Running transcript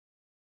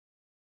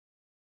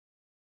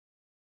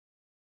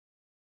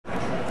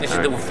This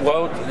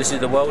is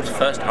the world's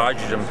first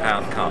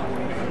hydrogen-powered car.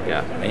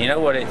 Yeah. And you know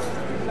what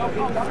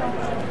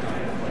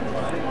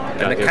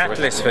and the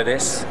catalyst for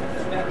this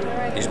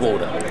is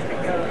water.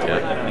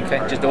 Yeah. Okay,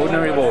 just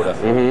ordinary water.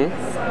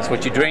 Mm-hmm. It's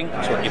what you drink,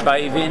 it's what you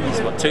bathe in,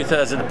 it's what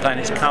 2/3 of the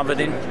planet's covered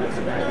in.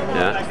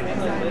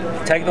 Yeah.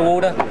 You take the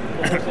water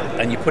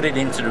and you put it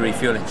into the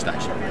refueling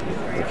station.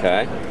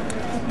 Okay.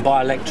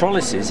 By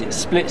electrolysis, it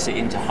splits it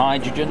into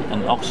hydrogen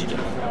and oxygen.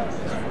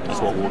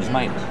 That's what water's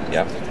made of.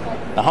 Yeah.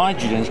 The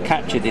hydrogen is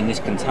captured in this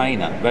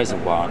container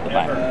reservoir at the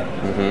back.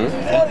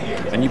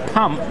 Mm-hmm. And you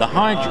pump the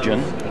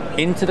hydrogen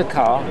into the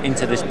car,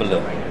 into this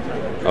balloon.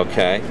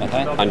 Okay.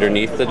 Okay.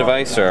 Underneath the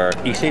device, or?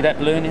 You see that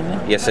balloon in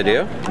there? Yes, I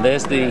do.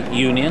 There's the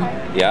union.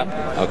 Yeah.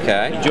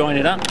 Okay. You join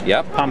it up.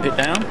 Yep. Pump it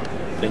down.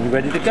 Then you're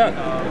ready to go.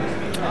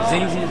 It's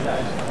easy as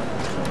that.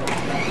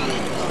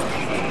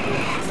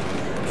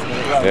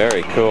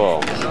 Very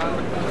cool.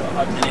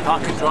 And if I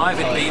could drive,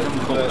 it'd be even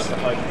cooler.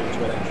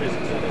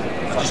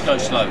 Just go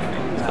slow.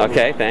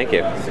 Okay, thank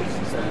you.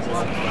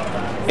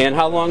 And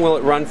how long will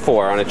it run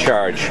for on a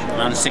charge?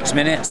 Around 6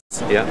 minutes.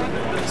 Yeah.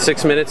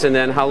 6 minutes, and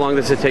then how long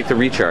does it take to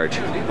recharge?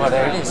 Well,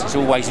 there it is.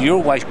 You're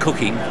always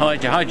cooking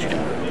hydrogen.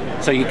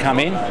 So you come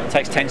in, it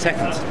takes 10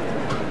 seconds.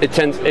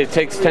 It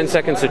takes 10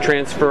 seconds to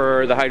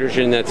transfer the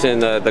hydrogen that's in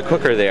the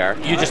cooker there.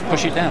 You just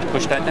push it down,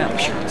 push that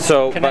down.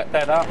 So, connect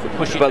that up,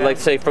 push it down. But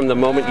let's say from the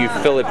moment you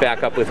fill it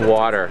back up with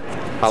water,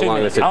 how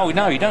long does it? Oh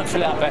no, you don't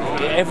fill it up back.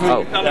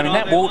 I mean,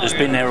 that water's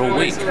been there all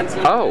week.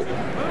 Oh.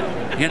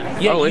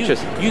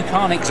 Interesting. You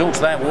can't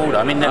exhaust that water.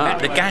 I mean,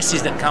 the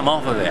gases that come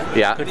off of it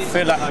could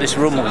fill up this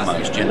room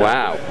almost. You know?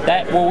 Wow.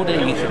 That water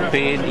you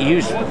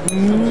use like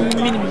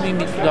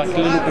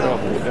a little bit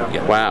of water.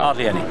 Yeah, wow.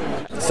 Hardly any.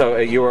 So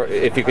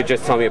if you could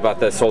just tell me about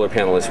the solar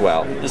panel as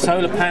well. The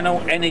solar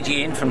panel,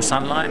 energy in from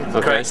sunlight,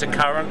 creates a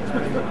current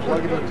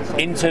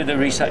into the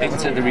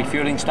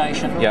refueling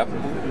station. Yep.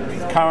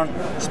 Current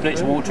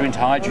splits water into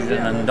hydrogen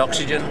and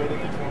oxygen.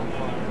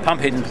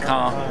 Pump it in the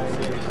car.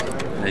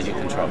 And there's your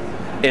control.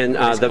 And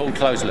it's called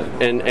closed loop.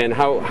 And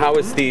how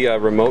is the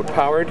remote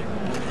powered?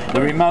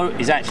 The remote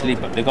is actually,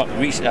 they've got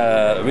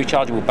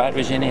rechargeable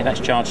batteries in here. That's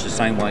charged the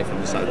same way from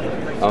the solar.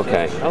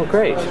 Okay. Oh,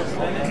 great.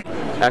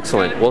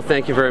 Excellent. Well,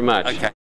 thank you very much. Okay.